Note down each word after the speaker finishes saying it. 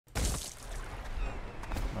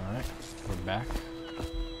back.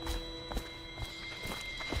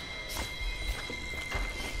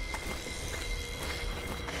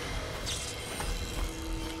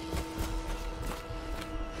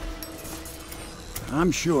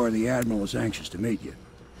 I'm sure the Admiral was anxious to meet you.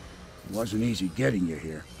 It wasn't easy getting you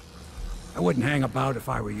here. I wouldn't hang about if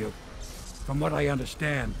I were you. From what I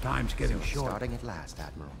understand, time's getting short. Starting at last,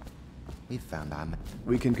 Admiral. We've found our...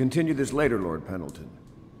 We can continue this later, Lord Pendleton.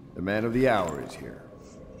 The man of the hour is here.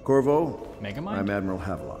 Corvo, Megamind? I'm Admiral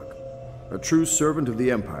Havelock. A true servant of the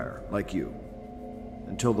Empire, like you.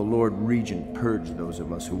 Until the Lord Regent purged those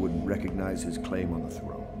of us who wouldn't recognize his claim on the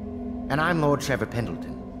throne. And I'm Lord Trevor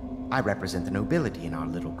Pendleton. I represent the nobility in our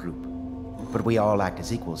little group. But we all act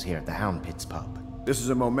as equals here at the Hound Pits pub. This is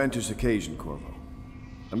a momentous occasion, Corvo.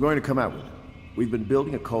 I'm going to come out with it. We've been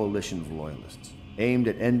building a coalition of loyalists, aimed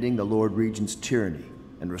at ending the Lord Regent's tyranny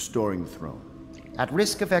and restoring the throne. At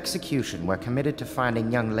risk of execution, we're committed to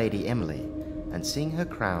finding young Lady Emily and seeing her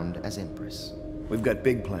crowned as Empress. We've got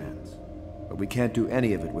big plans, but we can't do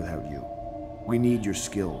any of it without you. We need your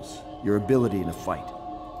skills, your ability in a fight,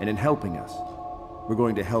 and in helping us, we're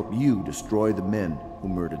going to help you destroy the men who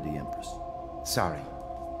murdered the Empress. Sorry,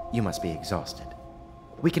 you must be exhausted.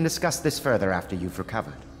 We can discuss this further after you've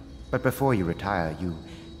recovered. But before you retire, you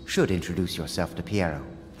should introduce yourself to Piero.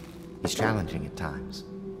 He's challenging at times,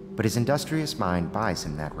 but his industrious mind buys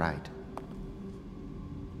him that right.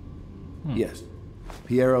 Yes.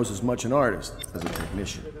 Piero's as much an artist as a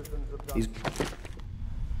technician.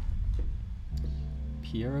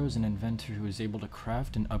 Piero's an inventor who is able to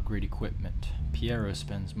craft and upgrade equipment. Piero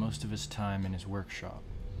spends most of his time in his workshop.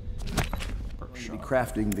 Be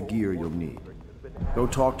crafting the gear you'll need. Go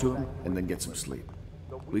talk to him, and then get some sleep.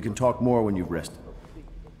 We can talk more when you've rested.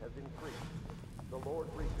 The Lord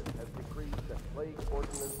Regent has decreed that plague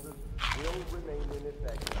ordinances will remain in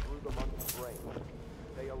effect through the month of rain.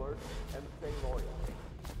 Stay alert and stay loyal.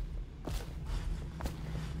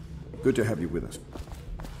 Good to have you with us.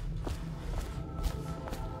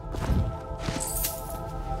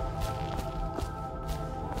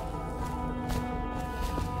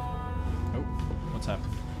 Oh, what's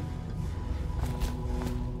happened?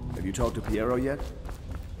 Have you talked to Piero yet?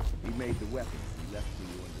 He made the weapons he left for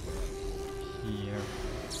you. Here.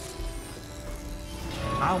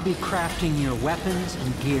 I'll be crafting your weapons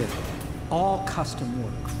and gear. All custom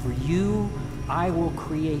work. For you, I will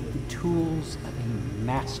create the tools of a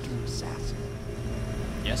master assassin.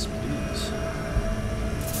 Yes, please.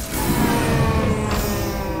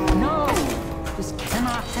 No! This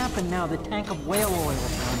cannot happen now. The tank of whale oil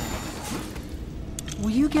is running.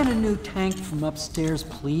 Will you get a new tank from upstairs,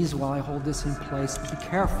 please, while I hold this in place? Be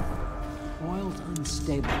careful. Oil's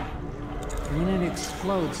unstable. When it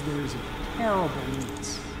explodes, there's a terrible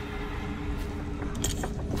leaks.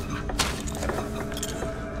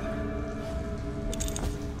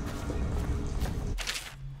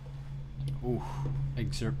 Ooh.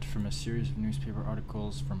 Excerpt from a series of newspaper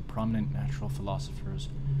articles from prominent natural philosophers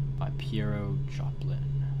by Piero Joplin.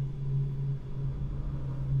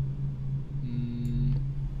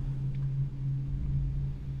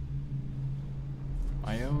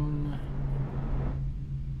 My own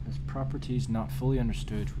has properties not fully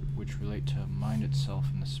understood which relate to mind itself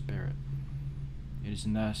and the spirit. It is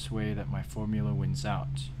in this way that my formula wins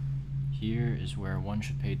out. Here is where one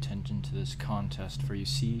should pay attention to this contest, for you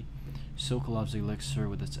see, Sokolov's elixir,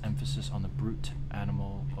 with its emphasis on the brute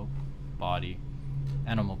animal body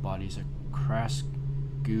is a crass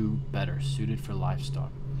goo better suited for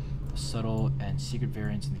livestock. The subtle and secret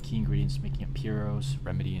variants in the key ingredients making up Piero's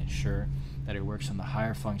remedy ensure that it works on the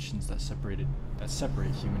higher functions that separate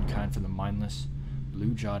humankind from the mindless,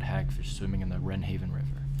 blue-jawed hagfish swimming in the Wrenhaven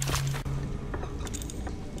River.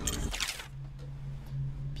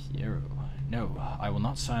 Piero. No, I will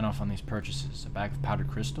not sign off on these purchases. A bag of powdered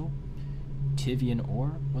crystal? Tivian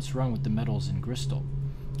ore? What's wrong with the metals in crystal?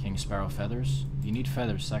 King Sparrow feathers? You need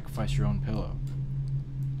feathers, sacrifice your own pillow.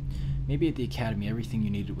 Maybe at the Academy everything you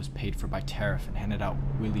needed was paid for by tariff and handed out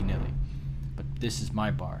willy-nilly. But this is my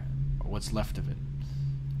bar, or what's left of it.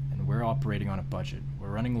 And we're operating on a budget. We're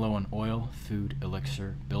running low on oil, food,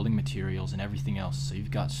 elixir, building materials, and everything else, so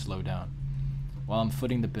you've got to slow down. While I'm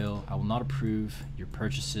footing the bill, I will not approve your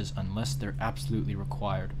purchases unless they're absolutely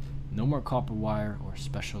required. No more copper wire or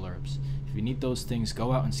special herbs. If you need those things,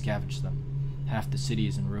 go out and scavenge them. Half the city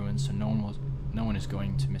is in ruins, so no one is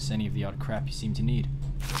going to miss any of the odd crap you seem to need.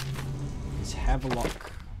 Is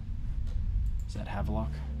Havelock... Is that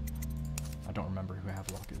Havelock? I don't remember who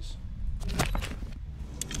Havelock is.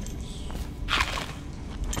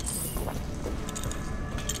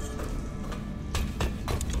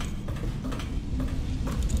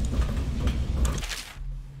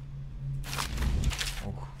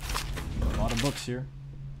 books here.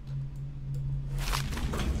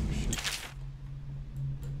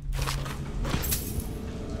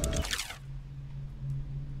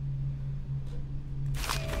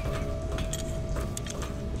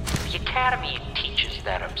 The Academy teaches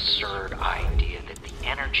that absurd idea that the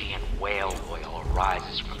energy in whale oil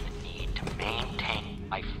arises from the need to maintain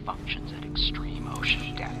life functions at extreme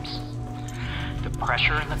ocean depths. The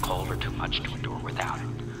pressure and the cold are too much to endure without it.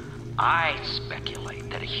 I speculate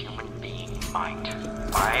that a human being might,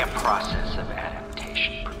 by a process of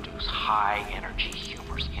adaptation, produce high-energy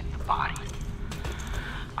humors in the body.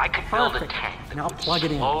 I could build a tank that Now would plug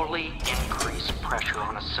it in. slowly increase pressure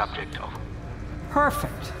on a subject over...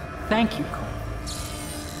 Perfect. Thank you, Cole.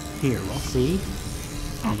 Here, see?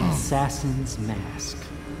 An assassin's mask.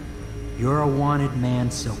 You're a wanted man,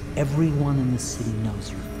 so everyone in the city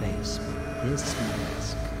knows your face. But this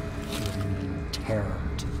mask will mean terror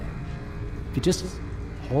to them. If you just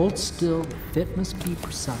hold still, the fit must be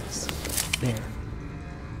precise. There.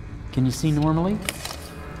 Can you see normally?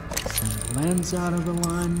 Send the lens out of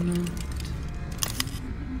alignment.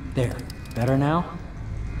 There. Better now?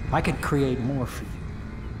 I could create more for you.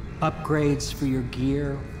 Upgrades for your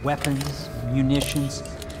gear, weapons, munitions.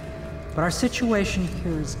 But our situation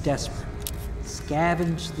here is desperate.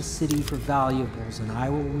 Scavenge the city for valuables and I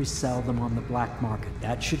will resell them on the black market.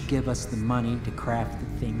 That should give us the money to craft the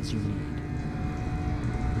things you need.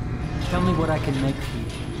 Tell me what I can make for you.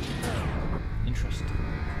 Interesting.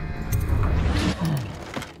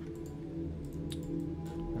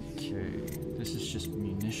 Okay, this is just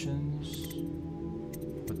munitions.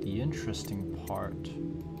 But the interesting part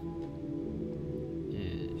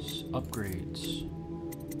is upgrades.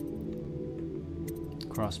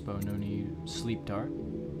 Crossbow, no need. Sleep dart.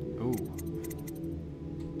 Ooh.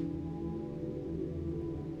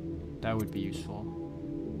 That would be useful.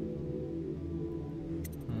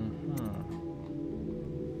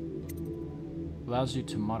 Allows you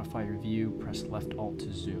to modify your view. Press left alt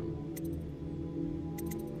to zoom.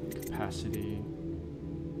 Capacity.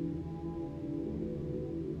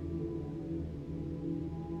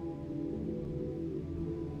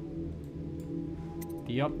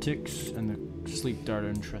 The optics and the sleep dart are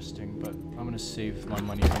interesting, but I'm gonna save my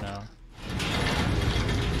money for now.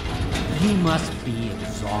 You must be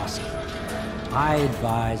exhausted. I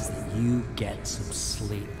advise that you get some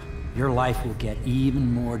sleep. Your life will get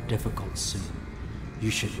even more difficult soon. You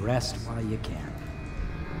should rest while you can.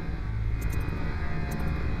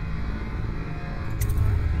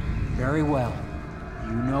 Very well.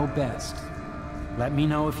 You know best. Let me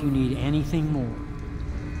know if you need anything more.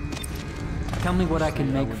 Tell me what I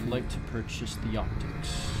can make I for would like to purchase the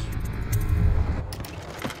optics.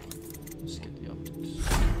 Let's get the optics.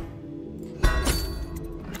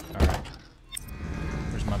 Alright.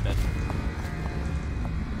 Where's my bed?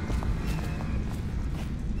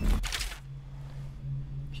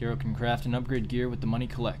 Piero can craft and upgrade gear with the money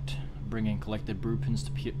collect. Bringing collected blueprints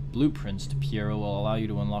to Piero will allow you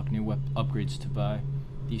to unlock new upgrades to buy.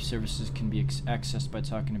 These services can be accessed by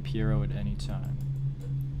talking to Piero at any time.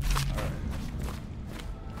 Alright.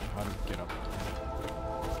 How to get up there.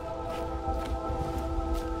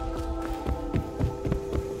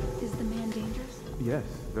 Is the man dangerous? Yes,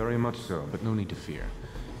 very much so, but no need to fear.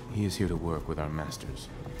 He is here to work with our masters.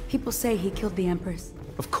 People say he killed the Empress.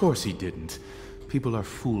 Of course he didn't. People are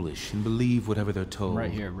foolish and believe whatever they're told.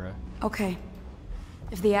 Right here, bro. Okay.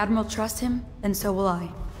 If the Admiral trusts him, then so will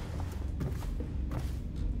I.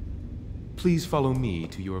 Please follow me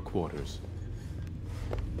to your quarters.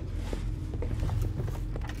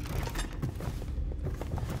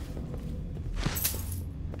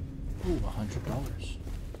 Ooh, $100.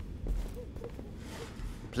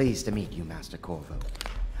 Pleased to meet you, Master Corvo.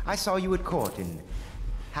 I saw you at court in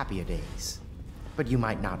happier days. But you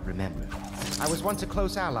might not remember. I was once a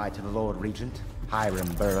close ally to the Lord Regent,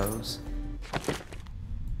 Hiram Burroughs.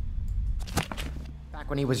 Back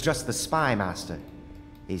when he was just the spy master.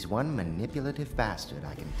 He's one manipulative bastard,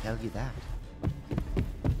 I can tell you that.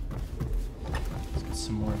 Let's get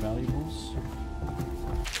some more valuables.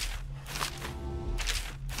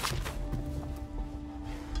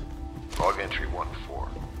 Log entry 1-4.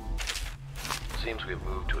 Seems we have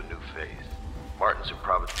moved to a new phase. Martin's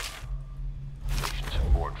improvisations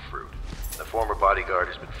have borne fruit. The former bodyguard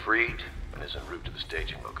has been freed and is en route to the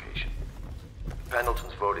staging location.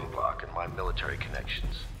 Pendleton's voting block and my military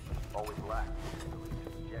connections always lack the ability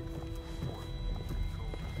to inject force.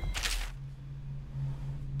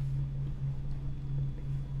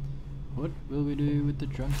 What will we do with the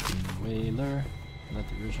drunken whaler? Is that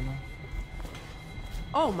the original?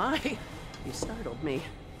 Oh my! You startled me.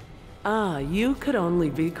 Ah, you could only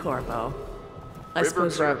be Corvo. I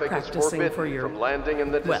suppose you're traffic is practicing forbidden for your from landing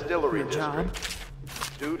in the distillery your job. district.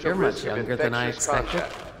 Due to You're much risk of younger than I infectious expected.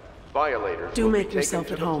 contact, violators Do will make be yourself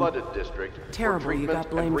taken at to the home. flooded district for Terrible you treatment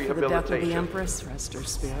got blamed and for the death of the rehabilitation. Empress. Rest her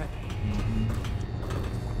spirit.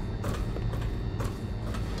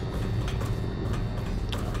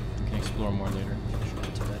 We can explore more later. Should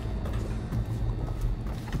head to bed.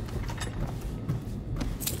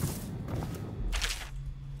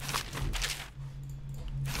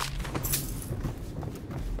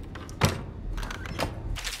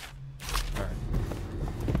 Alright.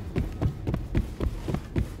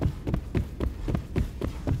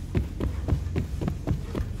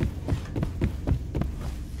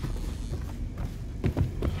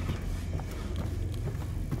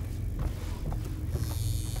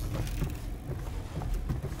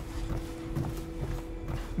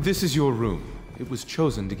 This is your room. It was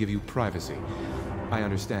chosen to give you privacy. I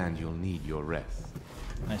understand you'll need your rest.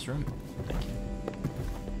 Nice room. Thank you.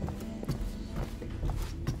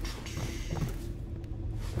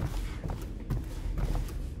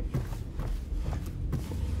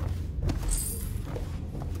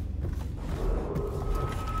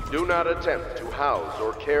 Do not attempt to house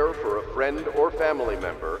or care for a friend or family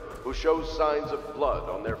member who shows signs of blood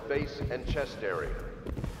on their face and chest area.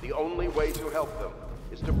 The only way to help them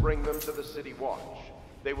is to bring them to the City Watch.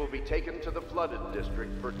 They will be taken to the flooded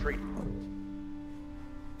district for treatment.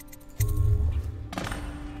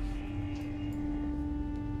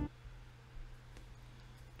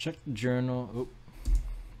 Check the journal. Oh.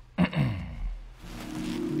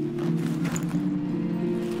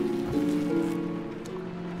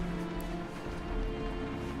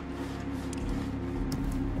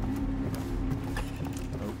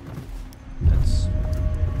 That's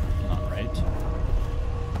not right.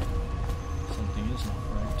 Something is not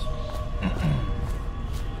right.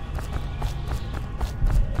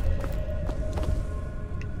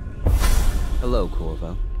 Hello,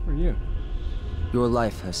 Corvo. Who are you? Your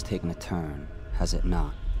life has taken a turn, has it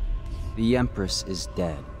not? The Empress is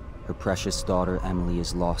dead. Her precious daughter Emily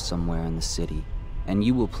is lost somewhere in the city, and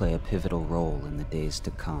you will play a pivotal role in the days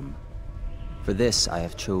to come. For this, I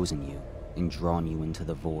have chosen you and drawn you into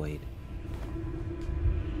the void.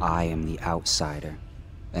 I am the outsider,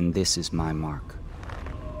 and this is my mark.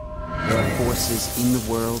 There are forces in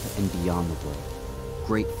the world and beyond the world,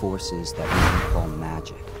 great forces that we can call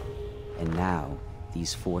magic. And now,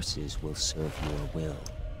 these forces will serve your will.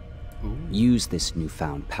 Ooh. Use this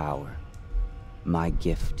newfound power. My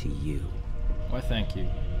gift to you. Why, thank you.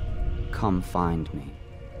 Come find me.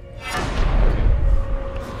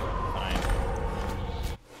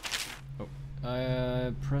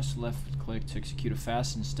 Press left click to execute a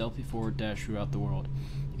fast and stealthy forward dash throughout the world.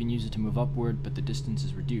 You can use it to move upward, but the distance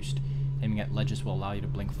is reduced. Aiming at ledges will allow you to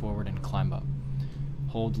blink forward and climb up.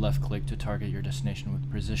 Hold left click to target your destination with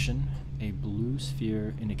precision. A blue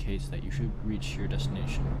sphere indicates that you should reach your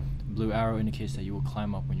destination. A blue arrow indicates that you will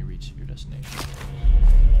climb up when you reach your destination.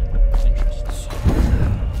 Interesting.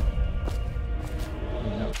 Oh,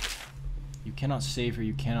 no. You cannot save her,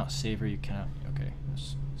 you cannot save her, you cannot... Okay,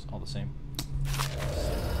 it's all the same.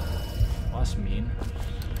 Well, that's mean.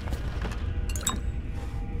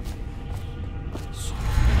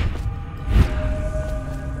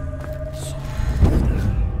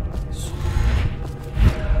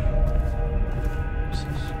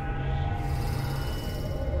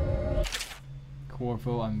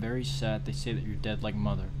 Corvo, I'm very sad. They say that you're dead like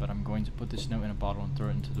mother, but I'm going to put this note in a bottle and throw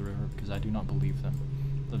it into the river because I do not believe them.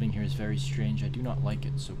 Living here is very strange. I do not like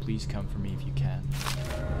it, so please come for me if you can.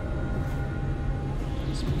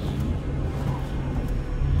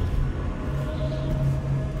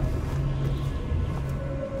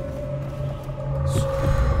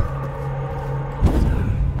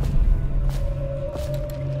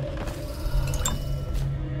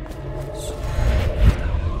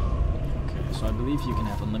 You can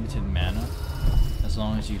have unlimited mana as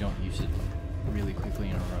long as you don't use it really quickly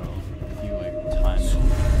in a row. If you like time it,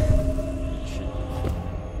 it should be fine.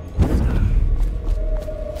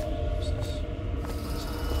 What's this?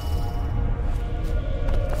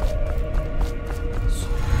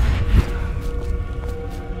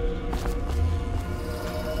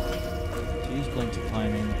 To use blink to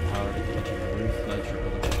climb in the power to the edge of a roof, ledge, or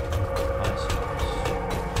other high surface.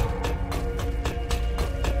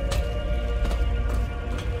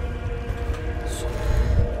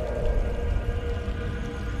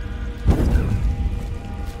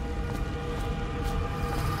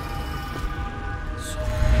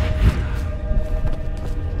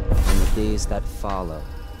 Days that follow,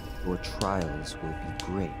 your trials will be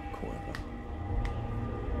great, Corvo.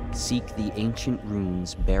 Seek the ancient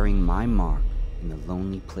runes bearing my mark in the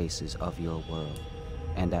lonely places of your world,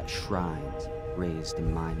 and at shrines raised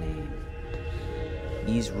in my name.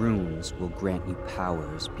 These runes will grant you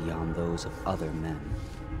powers beyond those of other men.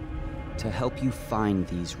 To help you find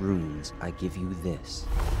these runes, I give you this,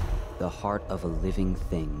 the heart of a living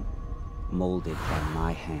thing, molded by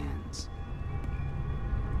my hands.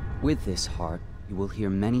 With this heart, you will hear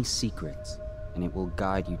many secrets, and it will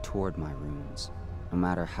guide you toward my runes, no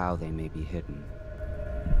matter how they may be hidden.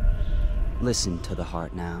 Listen to the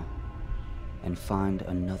heart now, and find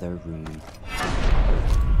another rune.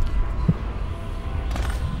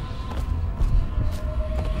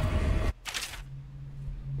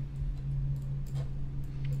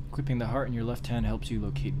 Equipping the heart in your left hand helps you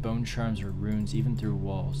locate bone charms or runes even through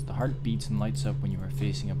walls. The heart beats and lights up when you are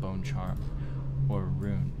facing a bone charm or a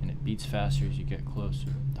rune, and it beats faster as you get closer.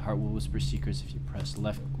 The heart will whisper secrets if you press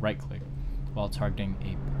right click while targeting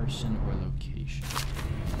a person or location.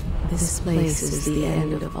 This place is the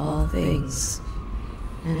end of all things,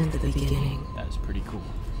 and the beginning. That is pretty cool.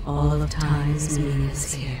 All of time is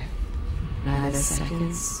meaningless here. Neither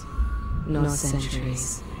seconds, nor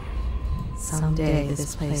centuries. Someday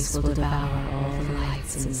this place will devour all the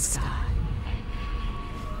lights in the sky.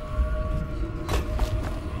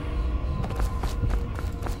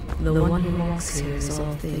 The one who walks here is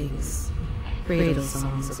all things. Cradle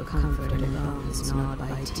songs of comfort and bones gnawed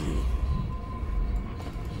by teeth.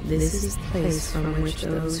 This is the place from which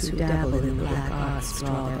those who dabble in the black arts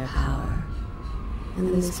draw their power.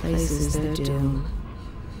 And this place is their doom.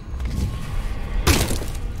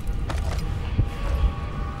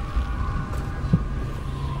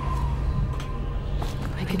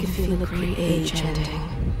 I can feel a great age ending.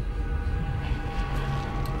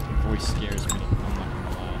 Your voice scares me. I'm not gonna lie.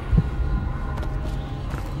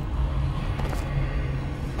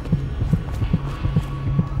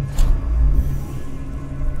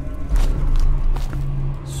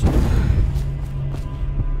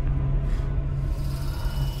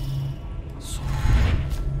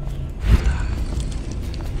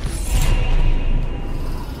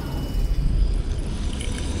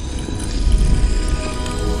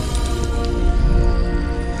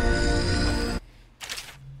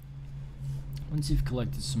 Once you've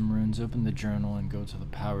collected some runes, open the journal and go to the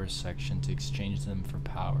powers section to exchange them for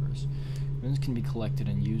powers. Runes can be collected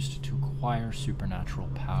and used to acquire supernatural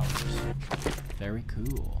powers. Very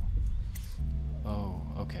cool. Oh,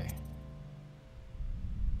 okay.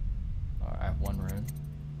 I have one rune.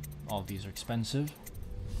 All of these are expensive.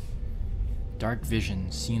 Dark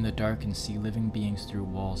vision. See in the dark and see living beings through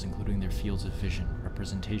walls, including their fields of vision.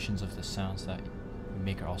 Representations of the sounds that you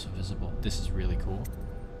make are also visible. This is really cool.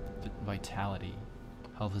 Vitality.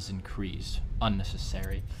 Health is increased.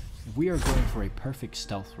 Unnecessary. If we are going for a perfect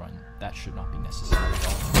stealth run, that should not be necessary at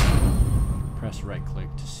all. Press right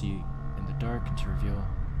click to see in the dark and to reveal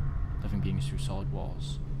living beings through solid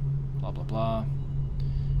walls. Blah blah blah.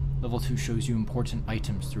 Level 2 shows you important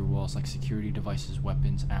items through walls like security devices,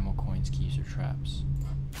 weapons, ammo, coins, keys, or traps.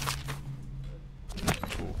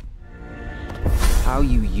 Cool. How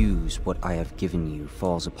you use what I have given you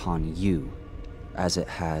falls upon you, as it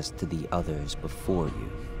has to the others before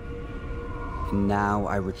you. And now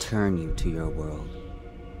I return you to your world,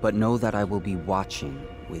 but know that I will be watching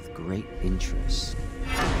with great interest.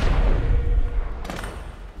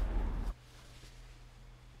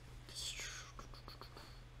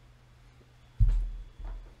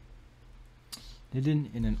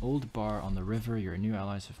 Hidden in an old bar on the river, your new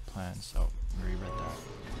allies have plans. Oh, I already read that.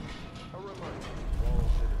 A reminder to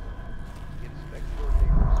all citizens, inspect your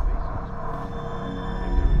neighbor's spaces.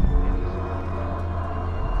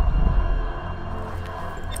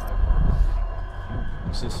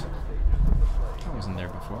 What's this? I wasn't there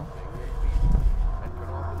before.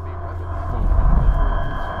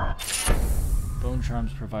 Whoa. Bone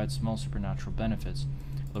charms provide small supernatural benefits.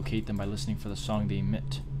 Locate them by listening for the song they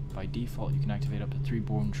emit. By default, you can activate up to 3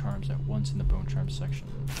 bone charms at once in the bone charms section.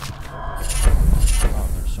 Wow,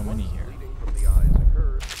 there's so many here.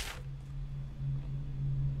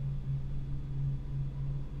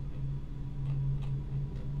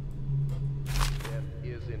 Death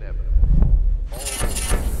is inevitable. All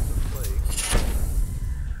conditions of plague,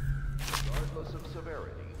 regardless of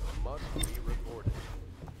severity, must be reported.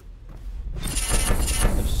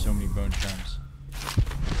 There's so many bone charms.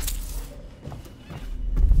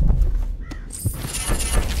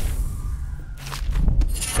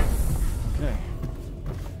 Okay.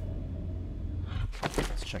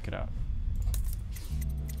 Let's check it out.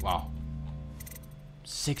 Wow.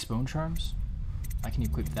 6 bone charms? I can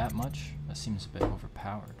equip that much? That seems a bit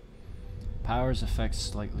overpowered. Powers effects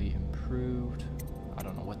slightly improved. I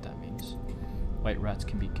don't know what that means. White rats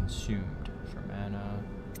can be consumed. for mana.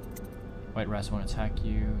 White rats won't attack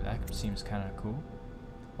you. That seems kind of cool.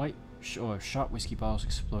 Shot whiskey bottles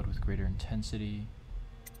explode with greater intensity.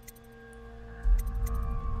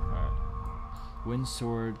 Alright. Wind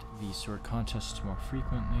sword. The sword contests more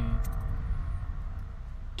frequently.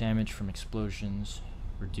 Damage from explosions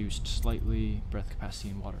reduced slightly. Breath capacity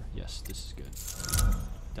in water. Yes, this is good.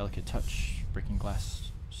 Delicate touch. Breaking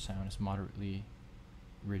glass sound is moderately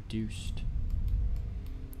reduced.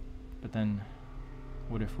 But then,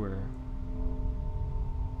 what if we're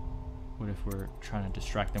trying to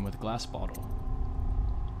distract them with a glass bottle?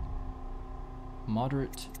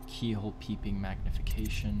 Moderate keyhole peeping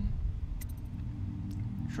magnification.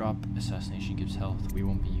 Drop assassination gives health. We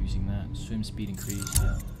won't be using that. Swim speed increase.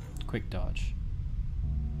 Yeah. Quick dodge.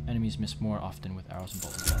 Enemies miss more often with arrows and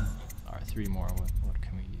bolts. Alright, 3 more. What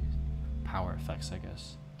can we use? Power effects, I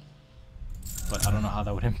guess. But I don't know how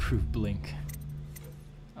that would improve blink.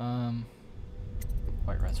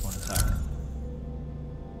 White rats won't attack.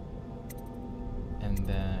 And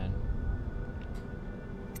then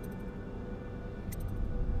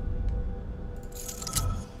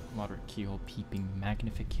moderate keyhole peeping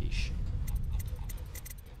magnification.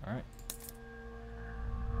 Alright.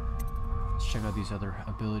 Let's check out these other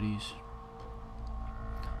abilities.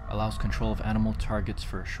 Allows control of animal targets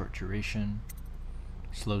for a short duration.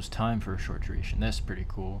 Slows time for a short duration. That's pretty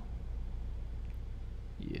cool.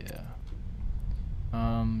 Yeah.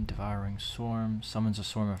 Devouring swarm. Summons a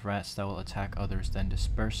swarm of rats that will attack others, then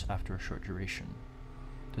disperse after a short duration.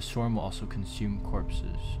 The swarm will also consume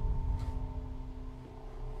corpses.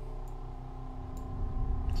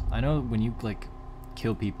 I know when you like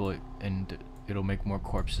kill people and it'll make more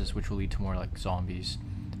corpses, which will lead to more like zombies,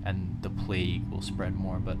 and the plague will spread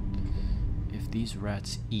more, but if these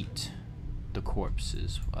rats eat the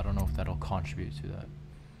corpses, I don't know if that'll contribute to that.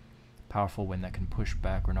 Powerful wind that can push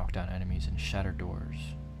back or knock down enemies and shatter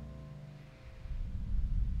doors.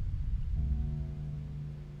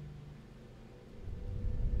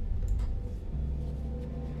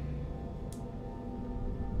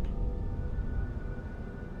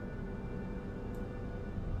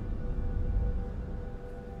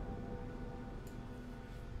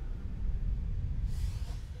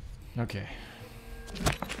 Okay.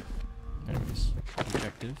 Anyways,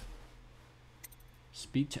 objective.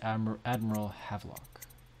 Speak to Admiral Havelock.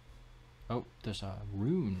 Oh, there's a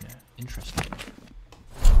rune. Interesting.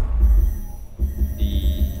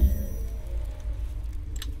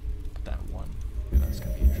 That one. Yeah, that's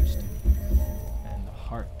gonna be interesting. And the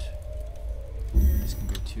heart. This can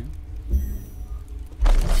go too.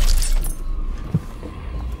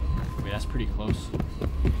 Wait, that's pretty close.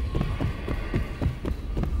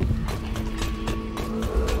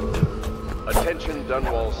 Attention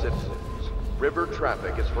Dunwall citizens. River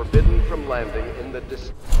traffic is forbidden from landing in the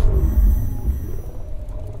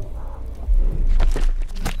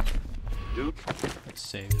Let's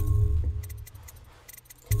save.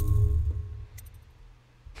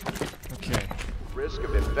 Okay. Risk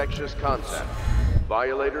of infectious contact.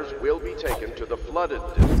 Violators will be taken to the flooded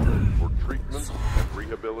district for treatment and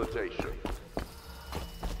rehabilitation.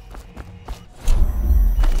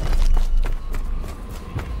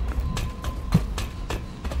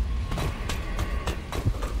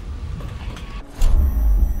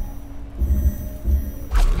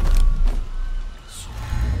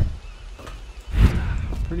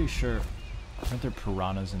 Pretty sure. Aren't there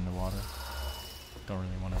piranhas in the water? Don't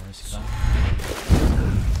really want to risk that.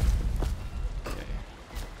 Okay.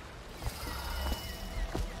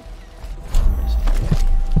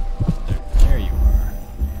 There you are.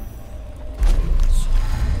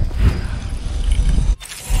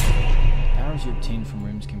 Powers you obtain from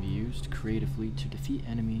rooms can be used creatively to defeat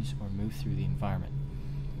enemies or move through the environment.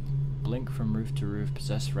 Blink from roof to roof,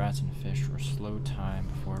 possess rats and fish, or slow time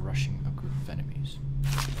before rushing a group of enemies.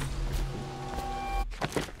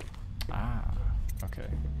 Ah, okay.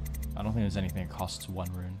 I don't think there's anything that costs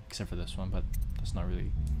 1 rune, except for this one, but that's not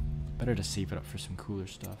really... Better to save it up for some cooler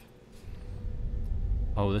stuff.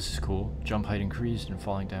 Oh, this is cool. Jump height increased and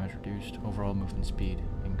falling damage reduced. Overall movement speed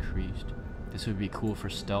increased. This would be cool for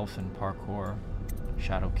stealth and parkour.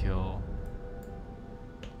 Shadow kill.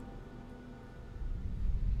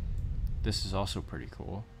 This is also pretty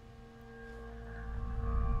cool.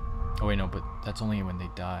 Oh wait, no, but that's only when they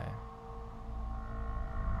die.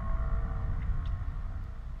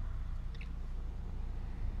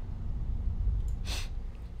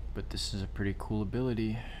 But this is a pretty cool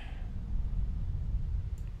ability.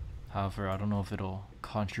 However, I don't know if it'll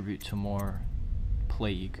contribute to more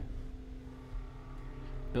plague.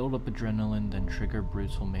 Build up adrenaline, then trigger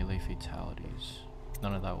brutal melee fatalities.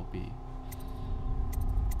 None of that will be.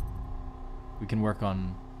 We can work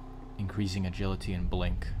on increasing agility and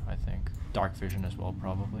blink, I think. Dark vision as well,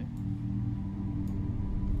 probably.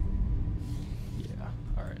 Yeah,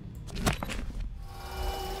 alright.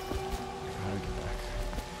 How do we get back?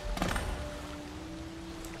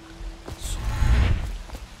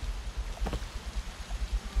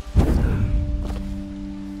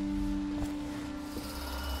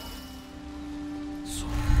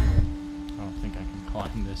 I don't think I can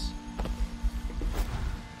climb this.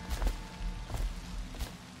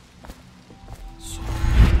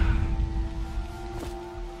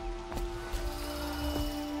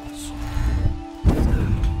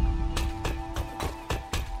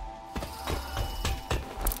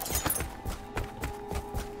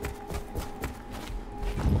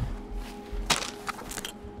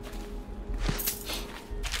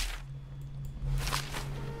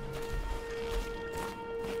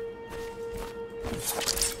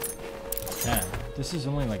 Man, this is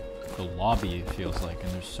only like the lobby, it feels like,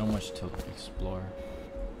 and there's so much to explore.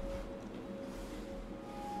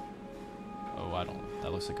 Oh, I don't.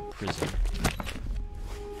 That looks like a prison.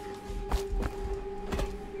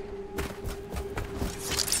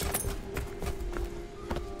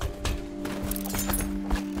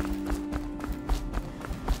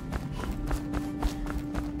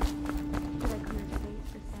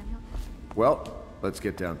 Well, let's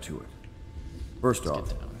get down to it. First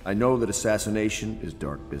off, I know that assassination is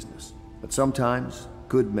dark business, but sometimes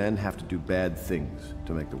good men have to do bad things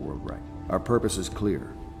to make the world right. Our purpose is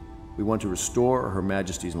clear. We want to restore Her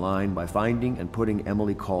Majesty's line by finding and putting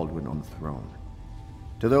Emily Kaldwin on the throne.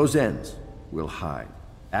 To those ends, we'll hide,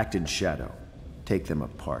 act in shadow, take them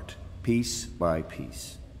apart, piece by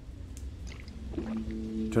piece.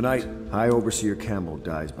 Tonight, High Overseer Campbell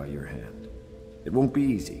dies by your hand. It won't be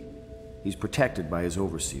easy. He's protected by his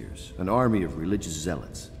overseers, an army of religious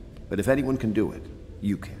zealots. But if anyone can do it,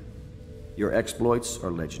 you can. Your exploits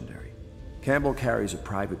are legendary. Campbell carries a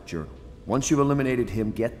private journal. Once you've eliminated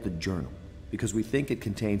him, get the journal, because we think it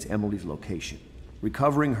contains Emily's location.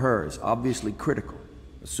 Recovering her is obviously critical,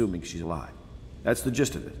 assuming she's alive. That's the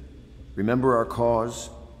gist of it. Remember our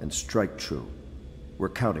cause and strike true. We're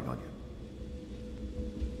counting on you.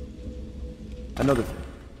 Another thing.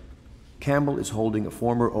 Campbell is holding a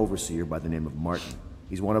former overseer by the name of Martin.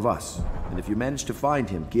 He's one of us, and if you manage to find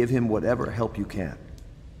him, give him whatever help you can.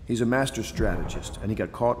 He's a master strategist, and he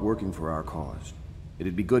got caught working for our cause.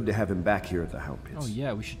 It'd be good to have him back here at the Hound Pits. Oh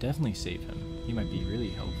yeah, we should definitely save him. He might be really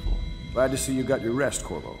helpful. Glad to see you got your rest,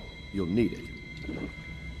 Corvo. You'll need it.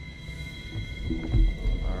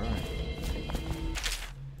 Alright.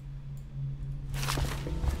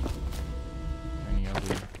 Any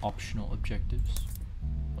other optional objectives?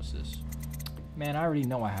 What's this? Man, I already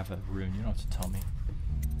know I have a rune. You don't have to tell me.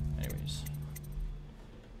 Anyways.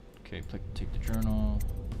 Okay, take the journal.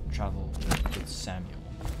 Travel with Samuel.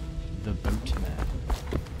 The boatman.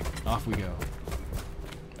 Off we go.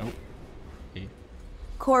 Oh. Hey.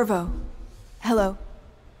 Corvo. Hello.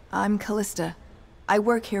 I'm Callista. I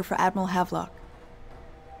work here for Admiral Havelock.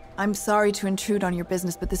 I'm sorry to intrude on your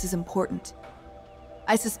business, but this is important.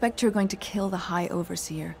 I suspect you're going to kill the High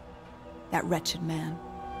Overseer. That wretched man.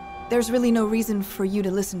 There's really no reason for you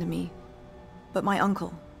to listen to me. But my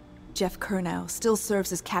uncle, Jeff Kernow, still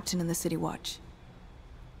serves as captain in the City Watch.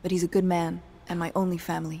 But he's a good man, and my only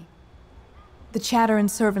family. The chatter in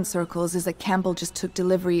servant circles is that Campbell just took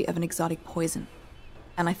delivery of an exotic poison.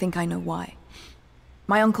 And I think I know why.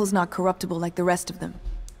 My uncle's not corruptible like the rest of them.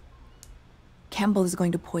 Campbell is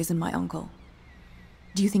going to poison my uncle.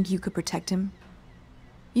 Do you think you could protect him?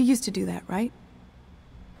 You used to do that, right?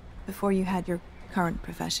 Before you had your current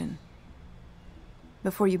profession.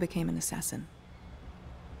 Before you became an assassin.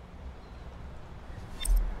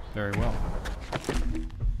 Very well.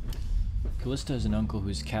 Callista is an uncle who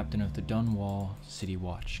is captain of the Dunwall City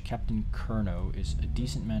Watch. Captain Kernow is a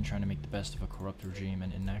decent man trying to make the best of a corrupt regime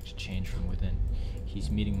and enact change from within. He's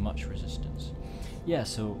meeting much resistance. Yeah,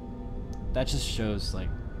 so that just shows, like,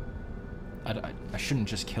 I shouldn't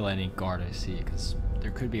just kill any guard I see, because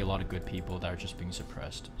there could be a lot of good people that are just being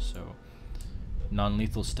suppressed, so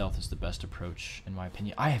non-lethal stealth is the best approach, in my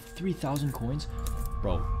opinion. I have 3,000 coins?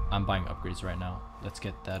 Bro, I'm buying upgrades right now. Let's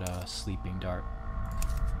get that sleeping dart.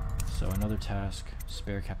 So another task,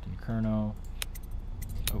 spare Captain Kernow.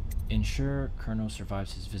 Oh, ensure Kernow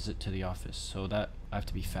survives his visit to the office, so that I have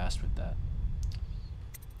to be fast with that.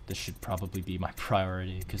 This should probably be my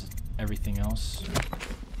priority, because everything else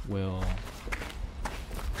will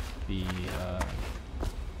be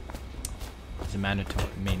it's a mandatory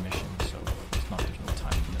main mission, so there's no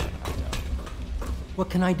time for that right now. What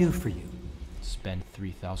can I do for you? Spend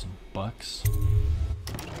 3,000 bucks.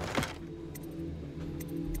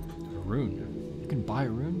 A rune. can buy a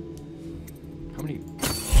rune? How many?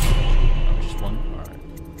 Oh, just one? Alright.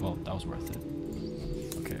 Well, that was worth it.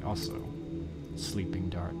 Okay, also. Sleeping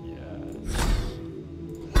Dart, yes.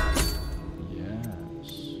 Yes.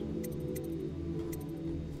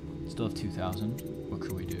 Still have 2,000. What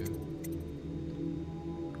could we do?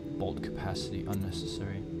 Bolt capacity,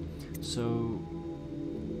 unnecessary. So...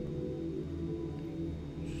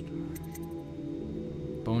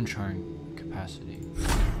 Bone charring capacity.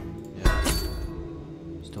 Yeah.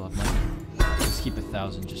 Still have money. Let's keep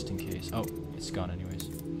 1,000 just in case. Oh, it's gone anyways.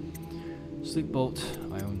 Sleep Bolt,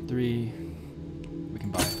 I own 3. We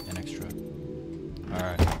can buy an extra.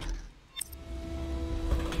 Alright.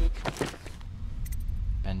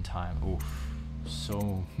 Bend time. Oof.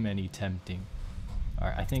 So many tempting.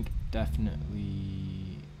 Alright, I think definitely...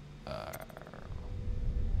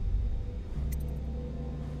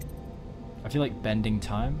 I feel like bending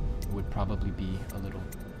time would probably be a little...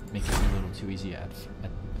 make it a little too easy at the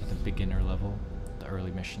beginner level, the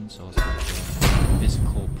early mission, so let's go for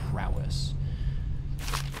physical prowess.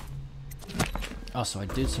 Also, I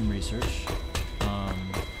did some research.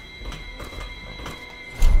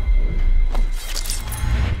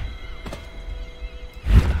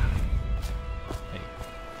 Hey.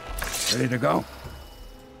 Ready to go?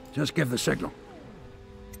 Just give the signal.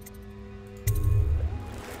 Yep,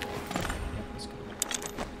 let's go.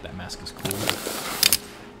 That mask is cool.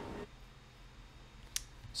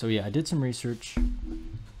 So yeah, I did some research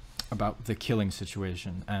about the killing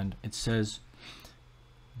situation, and it says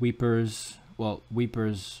Weepers, well,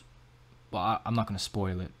 I'm not going to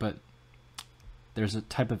spoil it, but there's a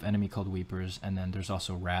type of enemy called Weepers, and then there's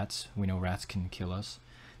also rats. We know rats can kill us.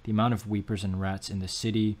 The amount of Weepers and rats in the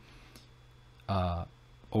city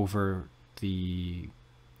over the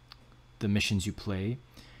missions you play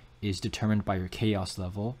is determined by your chaos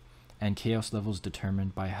level, and chaos level is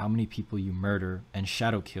determined by how many people you murder, and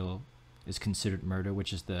shadow kill is considered murder,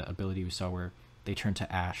 which is the ability we saw where they turn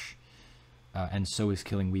to ash, and so is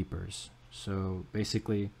killing Weepers. So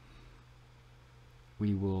basically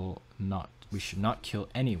we should not kill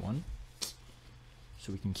anyone,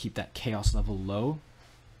 so we can keep that chaos level low.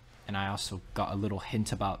 And I also got a little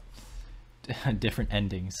hint about different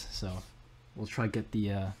endings, so we'll try to get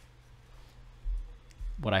the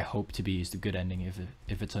what I hope to be is the good ending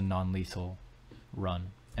if it's a non-lethal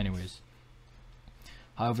run. Anyways,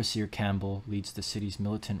 High Overseer Campbell leads the city's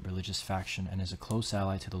militant religious faction and is a close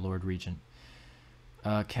ally to the Lord Regent.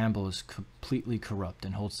 Campbell is completely corrupt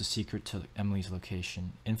and holds the secret to Emily's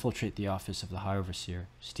location. Infiltrate the office of the High Overseer,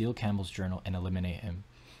 steal Campbell's journal, and eliminate him.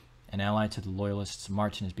 An ally to the Loyalists,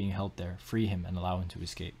 Martin is being held there. Free him and allow him to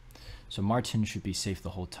escape. So Martin should be safe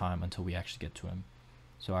the whole time until we actually get to him.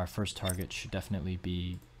 So our first target should definitely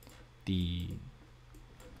be the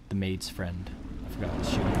maid's friend. I forgot what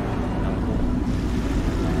she.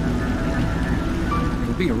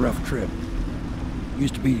 It'll be a rough trip.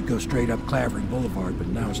 Used to be to go straight up Clavering Boulevard, but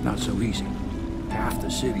now it's not so easy. Half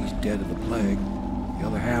the city's dead of the plague. The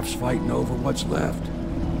other half's fighting over what's left.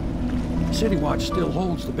 City Watch still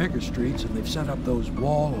holds the bigger streets, and they've set up those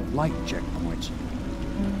wall of light checkpoints. A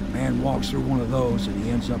man walks through one of those, and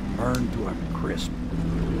he ends up burned to a crisp.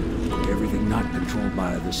 Everything not controlled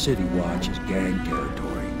by the City Watch is gang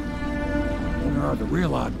territory. And there are the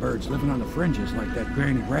real odd birds living on the fringes, like that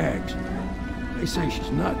Granny Rags. They say she's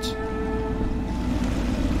nuts. I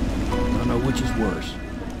don't know which is worse.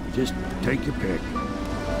 Just take your pick.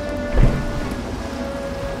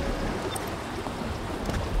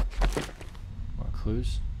 More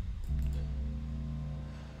clues.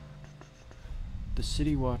 The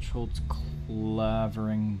City Watch holds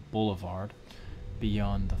Clavering Boulevard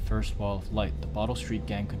beyond the first wall of light. The Bottle Street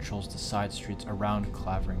gang controls the side streets around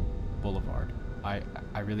Clavering Boulevard. I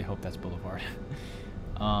really hope that's Boulevard.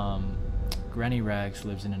 Granny Rags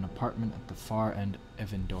lives in an apartment at the far end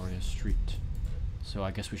of Endoria Street. So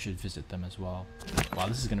I guess we should visit them as well. Wow,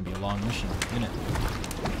 this is going to be a long mission, isn't it?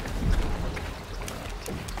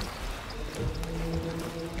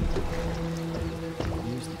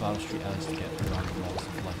 Use the Bottle Street alleys to get around the walls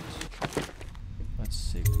of light. Let's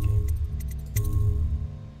save the game.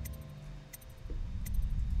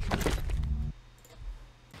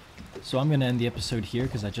 So I'm going to end the episode here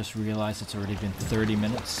because I just realized it's already been 30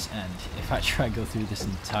 minutes, and if I try to go through this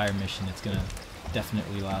entire mission, it's going to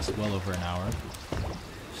definitely last well over an hour.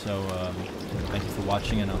 So thank you for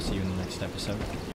watching, and I'll see you in the next episode.